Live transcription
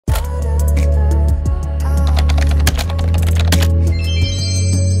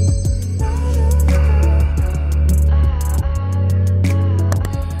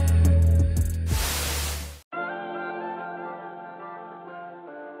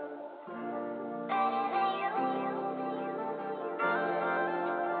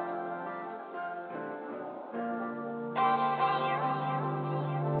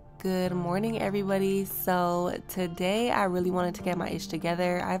Good morning, everybody. So today I really wanted to get my ish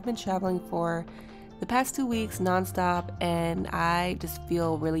together. I've been traveling for the past 2 weeks nonstop and I just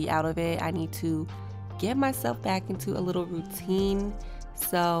feel really out of it. I need to get myself back into a little routine.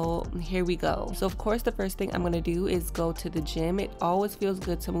 So here we go. So of course the first thing I'm gonna do is go to the gym. It always feels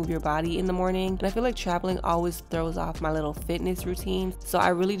good to move your body in the morning, and I feel like traveling always throws off my little fitness routine. So I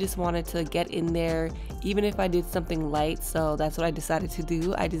really just wanted to get in there, even if I did something light. So that's what I decided to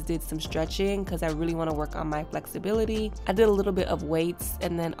do. I just did some stretching because I really want to work on my flexibility. I did a little bit of weights,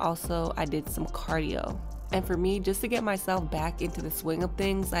 and then also I did some cardio. And for me, just to get myself back into the swing of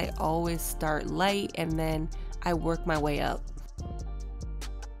things, I always start light and then I work my way up.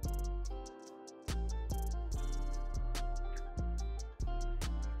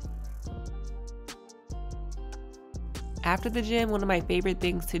 After the gym, one of my favorite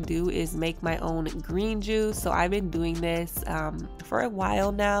things to do is make my own green juice. So I've been doing this for a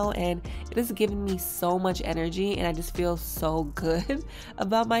while now, and it has given me so much energy and I just feel so good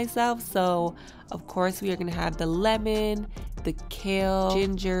about myself. So of course we are gonna have the lemon, the kale,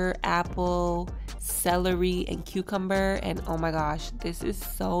 ginger, apple, celery, and cucumber. And oh my gosh, this is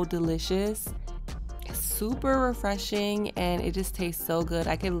so delicious. Super refreshing and it just tastes so good.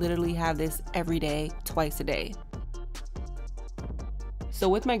 I can literally have this every day, twice a day. So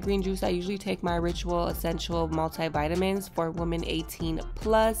with my green juice, I usually take my Ritual Essential multivitamins for women 18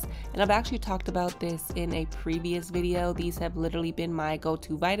 plus, and I've actually talked about this in a previous video. These have literally been my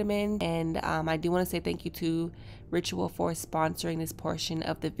go-to vitamins, and I do want to say thank you to Ritual for sponsoring this portion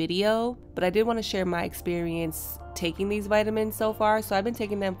of the video. But I did want to share my experience taking these vitamins so far. So I've been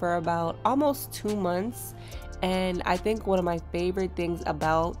taking them for about almost 2 months. And I think one of my favorite things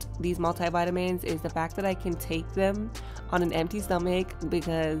about these multivitamins is the fact that I can take them on an empty stomach,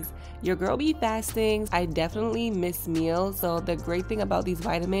 because your girl be fasting. I definitely miss meals. So the great thing about these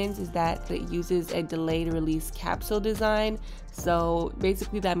vitamins is that it uses a delayed release capsule design. So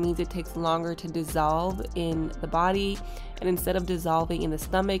basically that means it takes longer to dissolve in the body, and instead of dissolving in the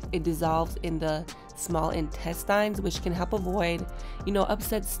stomach, it dissolves in the small intestines, which can help avoid,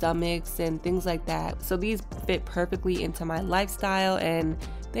 upset stomachs and things like that. So these fit perfectly into my lifestyle and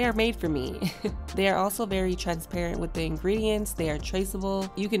they are made for me. They are also very transparent with the ingredients. They are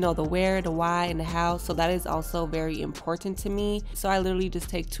traceable. You can know the where, the why, and the how. So that is also very important to me. So I literally just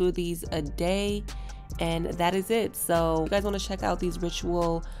take 2 of these a day, and that is it. So if you guys want to check out these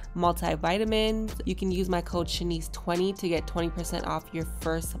Ritual multivitamins, you can use my code Shanice20 to get 20% off your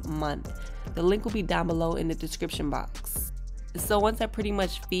first month. The link will be down below in the description box. So once I pretty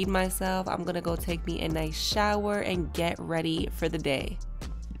much feed myself, I'm gonna go take me a nice shower and get ready for the day.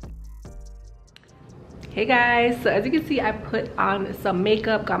 Hey guys, so as you can see, I put on some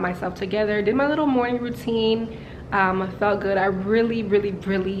makeup, got myself together, did my little morning routine. Felt good. I really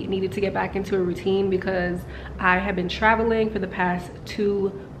needed to get back into a routine because I have been traveling for the past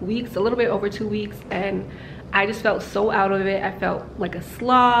 2 weeks, a little bit over 2 weeks, and I just felt so out of it. I felt like a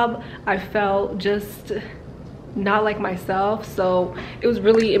slob. I felt just not like myself. So it was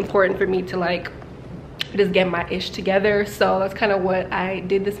really important for me to just get my ish together. So that's kind of what I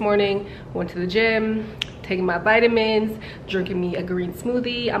did this morning. Went to the gym, taking my vitamins, drinking me a green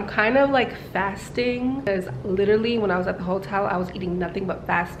smoothie. I'm kind of fasting because literally when I was at the hotel, I was eating nothing but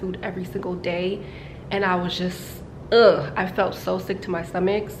fast food every single day, and I was just I felt so sick to my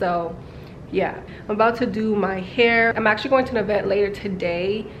stomach. So yeah, I'm about to do my hair. I'm actually going to an event later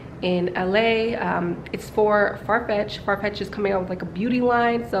today in LA. It's for Farfetch. Farfetch is coming out with a beauty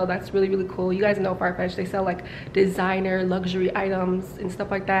line, so that's really cool. You guys know Farfetch, they sell designer luxury items and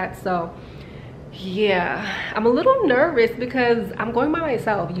stuff like that. So yeah, I'm a little nervous because I'm going by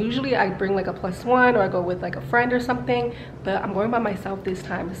myself. Usually I bring a +1 or I go with a friend or something, but I'm going by myself this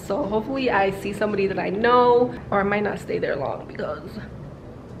time. So hopefully I see somebody that I know, or I might not stay there long because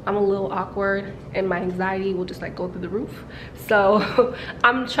I'm a little awkward and my anxiety will just go through the roof. So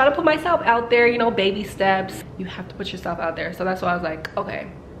I'm trying to put myself out there, baby steps. You have to put yourself out there. So that's why I was okay,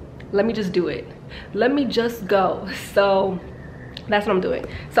 let me just do it. Let me just go. So that's what I'm doing.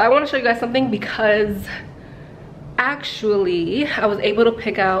 So I want to show you guys something because actually I was able to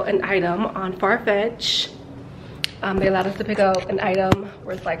pick out an item on Farfetch. They allowed us to pick out an item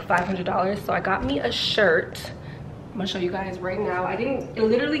worth $500. So I got me a shirt. I'm gonna show you guys right now. It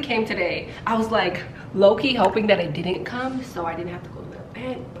literally came today. I was low-key hoping that it didn't come so I didn't have to go to the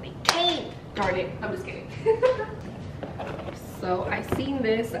event, but it came. Darn it, I'm just kidding. So I seen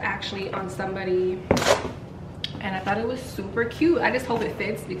this actually on somebody and I thought it was super cute. I just hope it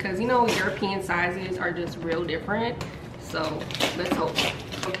fits because European sizes are just real different. So let's hope.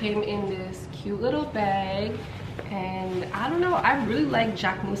 It came in this cute little bag And I don't know, I really like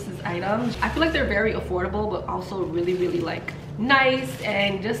Jacquemus's items. I feel like they're very affordable, but also really like nice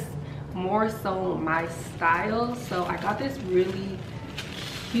and just more so my style. So I got this really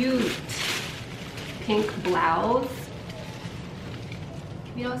cute pink blouse.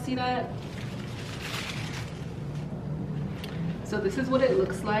 Can y'all see that? So this is what it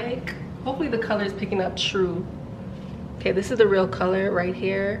looks like. Hopefully the color is picking up true. Okay, this is the real color right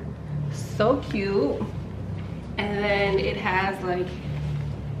here. So cute. And then it has like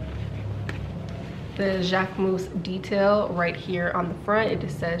the Jacquemus detail right here on the front. It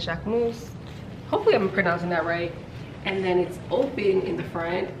just says Jacquemus. Hopefully I'm pronouncing that right. And then it's open in the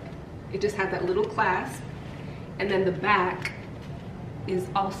front. It just has that little clasp. And then the back is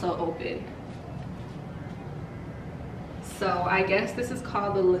also open. So I guess this is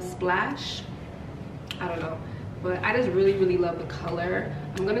called the Le Splash. I don't know, but I just really love the color.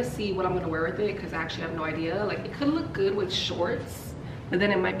 I'm gonna see what I'm gonna wear with it because I actually have no idea. Like, it could look good with shorts, but then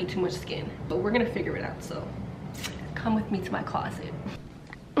it might be too much skin. But we're gonna figure it out, so come with me to my closet.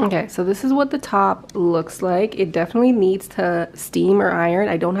 Okay, so this is what the top looks like. It definitely needs to steam or iron.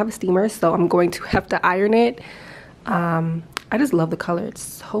 I don't have a steamer, so I'm going to have to iron it. I just love the color. It's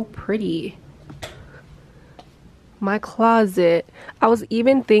so pretty. My closet, I was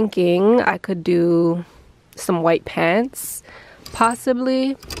even thinking I could do some white pants,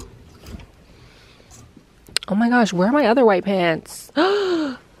 possibly. Oh my gosh, where are my other white pants?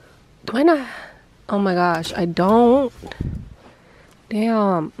 Do I not? Oh my gosh, I don't.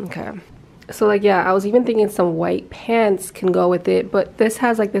 Damn. Okay. So like, yeah, I was even thinking some white pants can go with it, but this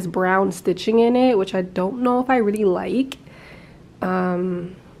has like this brown stitching in it, which I don't know if I really like.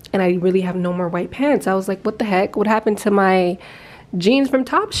 And I really have no more white pants. I was like, what the heck? What happened to my jeans from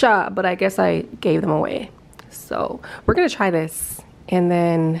Topshop? But I guess I gave them away. So we're gonna try this and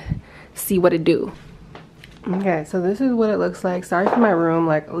then see what it do. Okay, so this is what it looks like. Sorry for my room,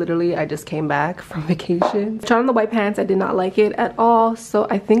 like literally I just came back from vacation. Tried on the white pants, I did not like it at all. So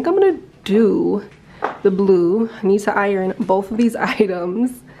I think I'm gonna do the blue. I need to iron both of these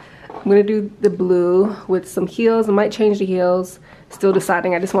items. I'm gonna do the blue with some heels. I might change the heels. Still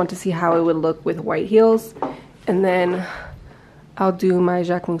deciding. I just want to see how it would look with white heels. And then I'll do my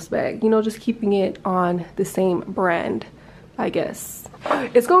Jacquemus bag. You know, just keeping it on the same brand, I guess.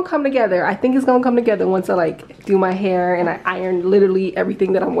 It's gonna come together. I think it's gonna come together once I like do my hair and I iron literally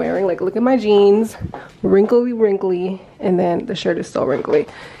everything that I'm wearing. Like, look at my jeans, wrinkly, and then the shirt is so wrinkly.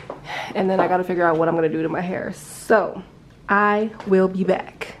 And then I gotta figure out what I'm gonna do to my hair. So I will be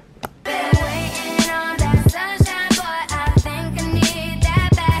back.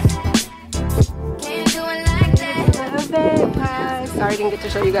 Sorry I didn't get to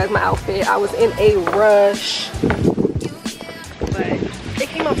show you guys my outfit. I was in a rush, but it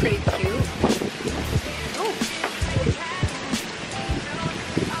came out pretty cute. Oh.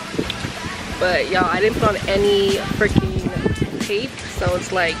 But y'all, I didn't put on any freaking tape, so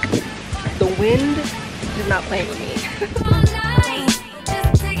it's like the wind is not playing with me.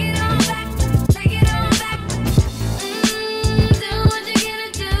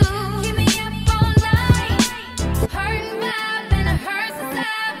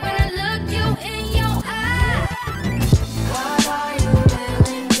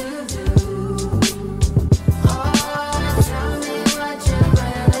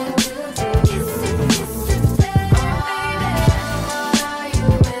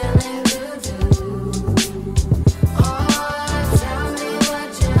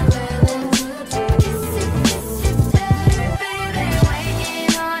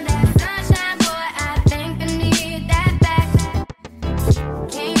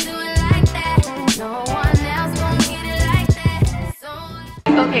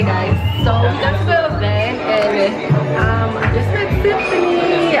 Okay guys, so that's the event, and I just met Tiffany.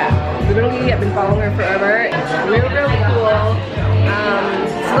 Literally, I've been following her forever. It's really cool.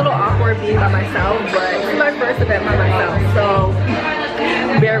 It's a little awkward being by myself, but this is my first event by myself, so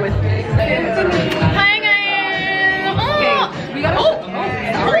bear with me. Hi guys! Okay, we gotta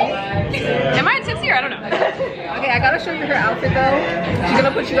sorry. Am I tipsy or I don't know? Okay, I gotta show you her outfit though. She's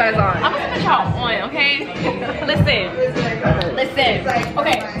gonna put you guys on. I'm gonna put y'all on, okay? Listen.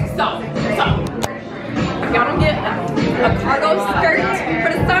 Okay, so y'all don't get a cargo skirt for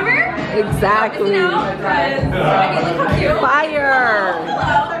the summer. Exactly. I mean, look how cute. Fire.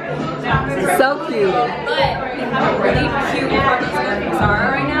 Hello. So cute. But we have a really cute cargo skirt from Zara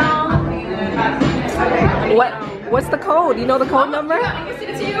right now. What's the code? You know the code number? Yeah, I'm gonna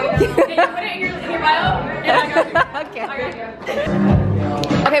send it to you. And you put it in your bio. And I got you. Okay.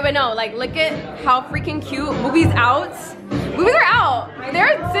 Okay, but no, like, look at how freaking cute. Boobies out. Boobies are out.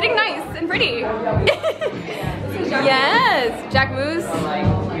 They're sitting nice and pretty. Yes, Jack Moose.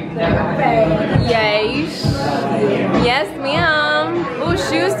 Yes. Yes, ma'am. Oh,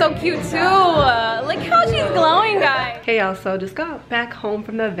 she was so cute too. Look how she's glowing, guys. Hey y'all, so just got back home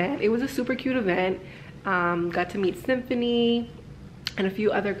from the event. It was a super cute event. Got to meet Symphony and a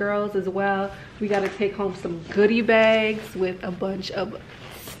few other girls as well. We got to take home some goodie bags with a bunch of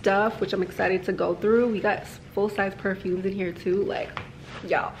stuff, which I'm excited to go through. We got full-size perfumes in here too, like,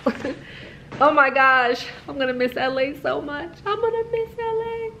 y'all. Oh my gosh, I'm gonna miss LA so much. I'm gonna miss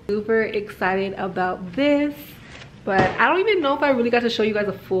LA. Super excited about this, but I don't even know if I really got to show you guys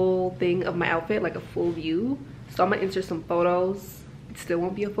a full thing of my outfit, like a full view. So I'm gonna insert some photos. It still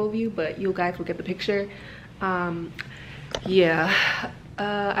won't be a full view, but you guys will get the picture. Yeah,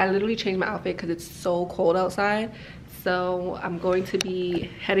 I literally changed my outfit because it's so cold outside. So I'm going to be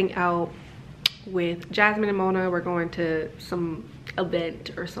heading out with Jasmine and Mona. We're going to some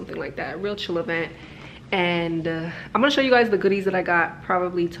event or something like that, a real chill event. And I'm gonna show you guys the goodies that I got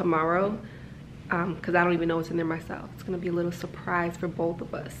probably tomorrow, because I don't even know what's in there myself. It's gonna be a little surprise for both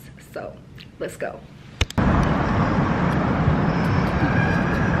of us. So let's go.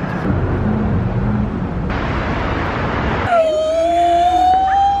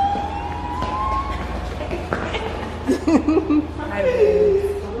 How are you?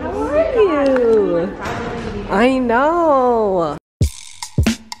 I know.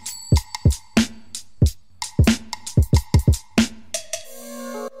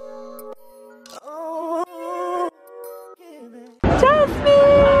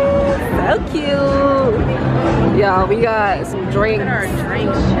 Jasmine, so cute. Yeah, we got some drinks.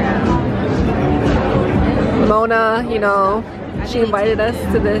 Mona, you know, she invited us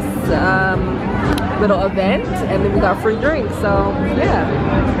to this little event, and then we got free drinks. So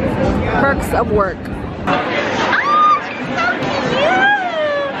yeah, perks of work.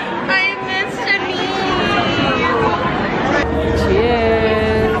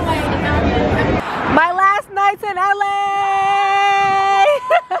 Cheers. My last night in LA.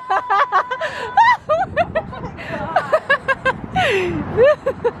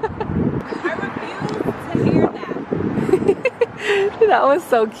 I refuse to hear that. That was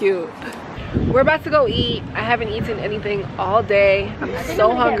so cute. We're about to go eat. I haven't eaten anything all day. I'm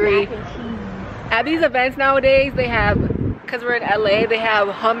so hungry. At these events nowadays, they have, because we're in LA, they have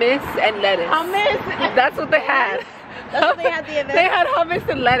hummus and lettuce. Hummus? That's what they had. That's what they had the event? They had hummus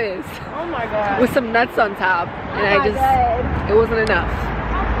and lettuce. Oh my god. With some nuts on top. And it wasn't enough.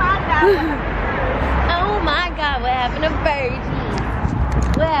 Oh my god, what happened to Virgie?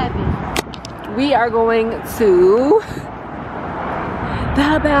 What happened? We are going to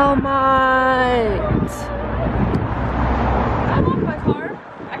the Belmont. I lock my car.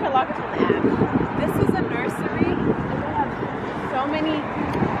 I can lock it from the app. This is a nursery. They have so many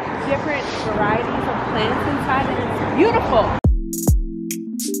different varieties of plants inside, and it's beautiful.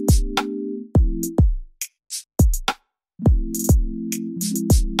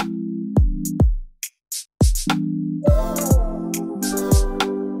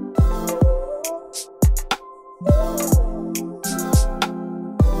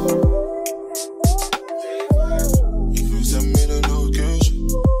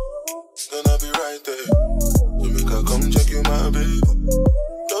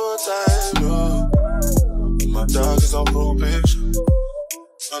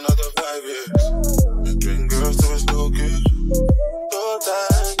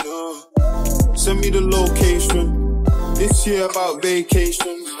 Send me the location. This year about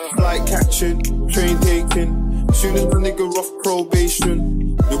vacations, flight catching, train taking. Soon as the nigga off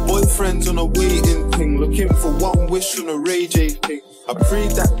probation. Your boyfriend's on a waiting thing, looking for one wish on a Ray J thing. I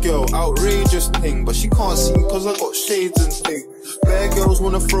prayed that girl, outrageous thing, but she can't see cause I got shades and thing. Bad girls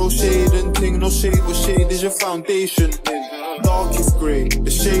wanna throw shade and thing, no shade, but shade is your foundation in. Darkest grey,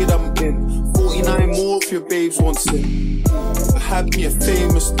 the shade I'm in. 49 more if your babes wants it. I had me a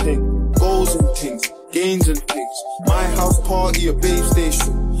famous thing, goals and things, gains and things. My house party, a babe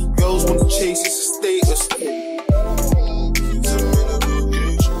station. Girls wanna chase, it's a status thing.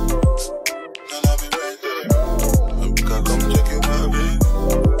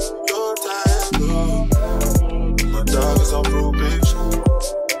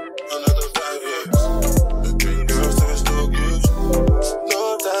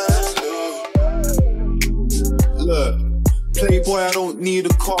 Playboy, I don't need a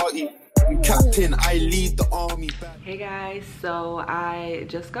carty. I'm captain, I lead the army back. Hey guys, so I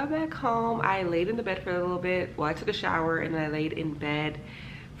just got back home. I laid in the bed for a little bit. Well, I took a shower and then I laid in bed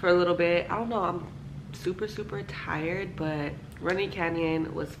for a little bit. I don't know, I'm super tired, but running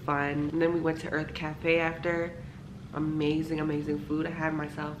Canyon was fun. And then we went to Earth Cafe after. Amazing, amazing food. I had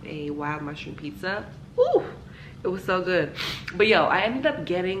myself a wild mushroom pizza. Ooh, it was so good. But yo, I ended up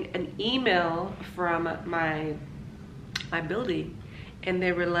getting an email from my building, and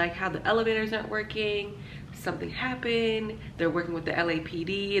they were like, how the elevators aren't working, something happened, they're working with the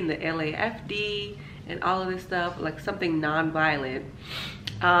LAPD and the LAFD and all of this stuff, like something non-violent.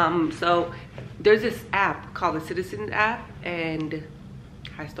 So there's this app called the Citizens app, and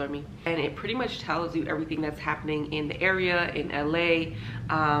hi Stormy, and it pretty much tells you everything that's happening in the area in LA.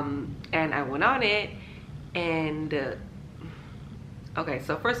 And I went on it, and okay,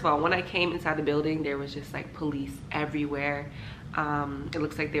 so first of all, when I came inside the building, there was just like police everywhere. It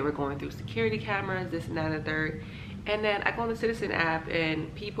looks like they were going through security cameras, this and that and the third. And then I go on the Citizen app,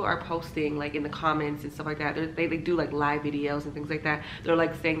 and people are posting like in the comments and stuff like that. They do like live videos and things like that. They're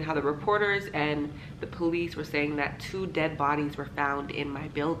like saying how the reporters and the police were saying that 2 dead bodies were found in my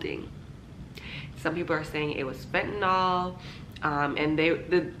building. Some people are saying it was fentanyl, and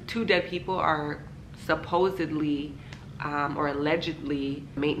the 2 dead people are supposedly or allegedly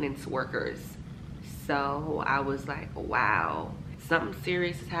maintenance workers. So I was like, wow, something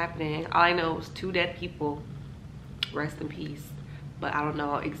serious is happening. All I know is 2 dead people, rest in peace, but I don't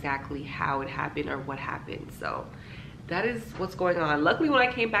know exactly how it happened or what happened. So that is what's going on. Luckily, when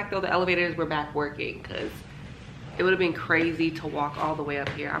I came back though, the elevators were back working, because it would have been crazy to walk all the way up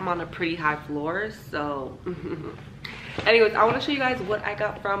here. I'm on a pretty high floor, so anyways, I want to show you guys what I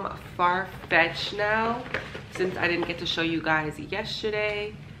got from Farfetch now, since I didn't get to show you guys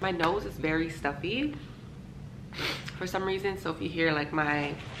yesterday. My nose is very stuffy for some reason, so if you hear like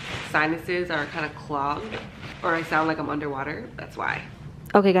my sinuses are kind of clogged or I sound like I'm underwater, that's why.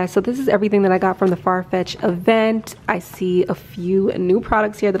 Okay guys, so this is everything that I got from the Farfetch event. I see a few new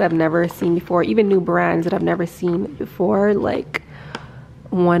products here that I've never seen before, even new brands that I've never seen before, like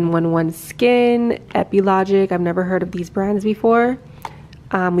 111 Skin, Epilogic. I've never heard of these brands before.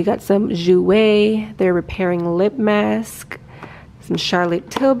 We got some Jouer, their repairing lip mask, some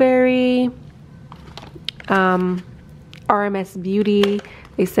Charlotte Tilbury, RMS Beauty.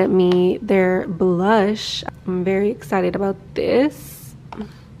 They sent me their blush. I'm very excited about this.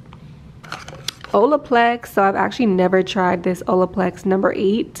 Olaplex. So I've actually never tried this Olaplex number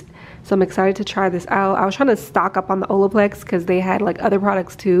 8. So I'm excited to try this out. I was trying to stock up on the Olaplex because they had like other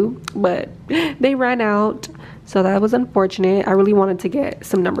products too, but they ran out. So that was unfortunate. I really wanted to get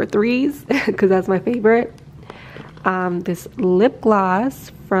some number 3s because that's my favorite. This lip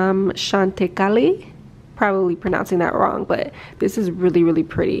gloss from Chantecaille. Probably pronouncing that wrong, but this is really, really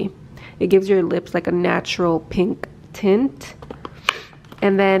pretty. It gives your lips like a natural pink tint.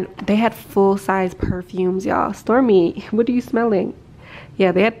 And then they had full-size perfumes, y'all. Stormy, what are you smelling?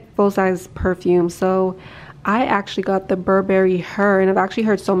 Yeah, they had full-size perfumes. So I actually got the Burberry Her, and I've actually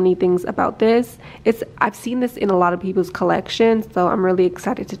heard so many things about this. I've seen this in a lot of people's collections, so I'm really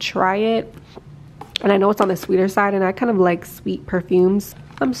excited to try it. And I know it's on the sweeter side, and I kind of like sweet perfumes.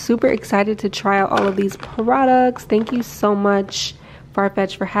 I'm super excited to try out all of these products. Thank you so much,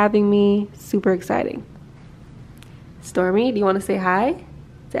 Farfetch, for having me. Super exciting. Stormy, do you want to say hi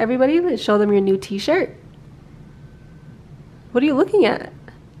to everybody? Let's show them your new t-shirt. What are you looking at?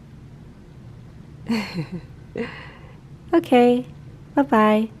 Okay,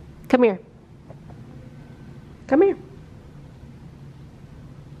 bye-bye. Come here. Come here.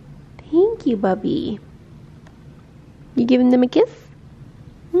 Thank you, Bubby. You giving them a kiss?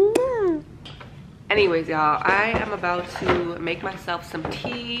 Yeah. Anyways, y'all, I am about to make myself some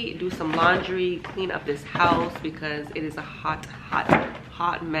tea, do some laundry, clean up this house because it is a hot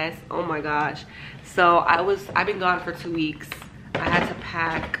mess. Oh my gosh. So I've been gone for 2 weeks. I had to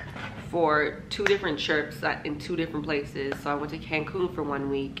pack for 2 different trips in 2 different places. So I went to Cancun for 1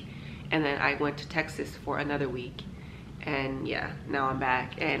 week, and then I went to Texas for another week. And yeah, now I'm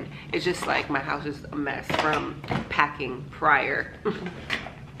back, and it's just like my house is a mess from packing prior.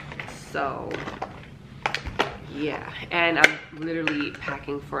 So yeah, and I'm literally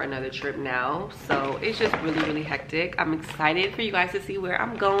packing for another trip now, so it's just really, really hectic. I'm excited for you guys to see where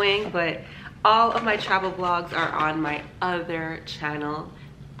I'm going, but all of my travel vlogs are on my other channel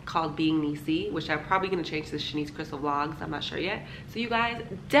called Being Nisi, which I'm probably going to change to Shanice Crystal Vlogs. I'm not sure yet. So you guys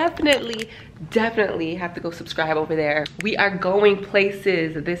definitely have to go subscribe over there. We are going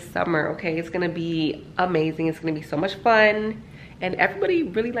places this summer, okay? It's going to be amazing. It's going to be so much fun. And everybody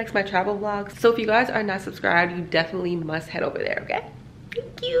really likes my travel vlogs. So if you guys are not subscribed, you definitely must head over there, okay?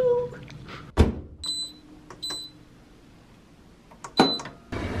 Thank you.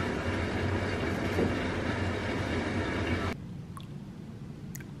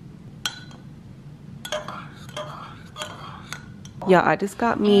 Yeah, I just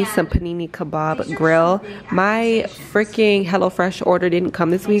got me some panini kebab grill. My freaking HelloFresh order didn't come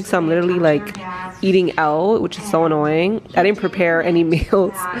this week, so I'm literally like eating out, which is so annoying. I didn't prepare any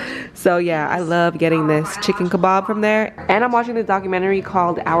meals. So yeah, I love getting this chicken kebab from there. And I'm watching this documentary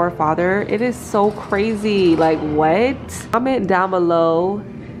called Our Father. It is so crazy. Like, what? Comment down below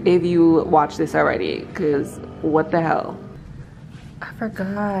if you watch this already, because what the hell? I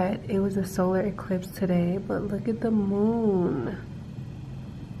forgot it was a solar eclipse today, but look at the moon.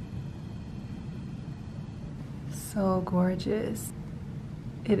 So gorgeous.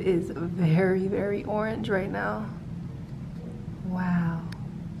 It is very, very orange right now. Wow.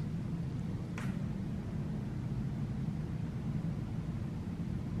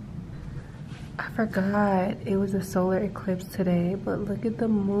 I forgot it was a solar eclipse today, but look at the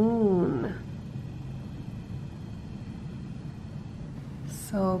moon.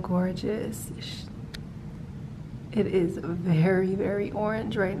 So gorgeous. It is very, very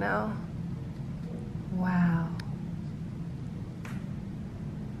orange right now. Wow.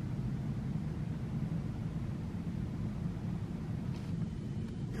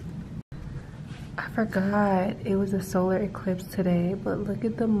 I forgot it was a solar eclipse today, but look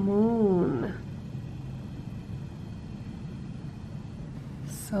at the moon.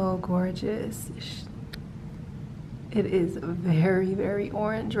 So gorgeous. It is very, very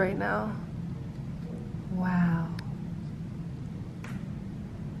orange right now. Wow.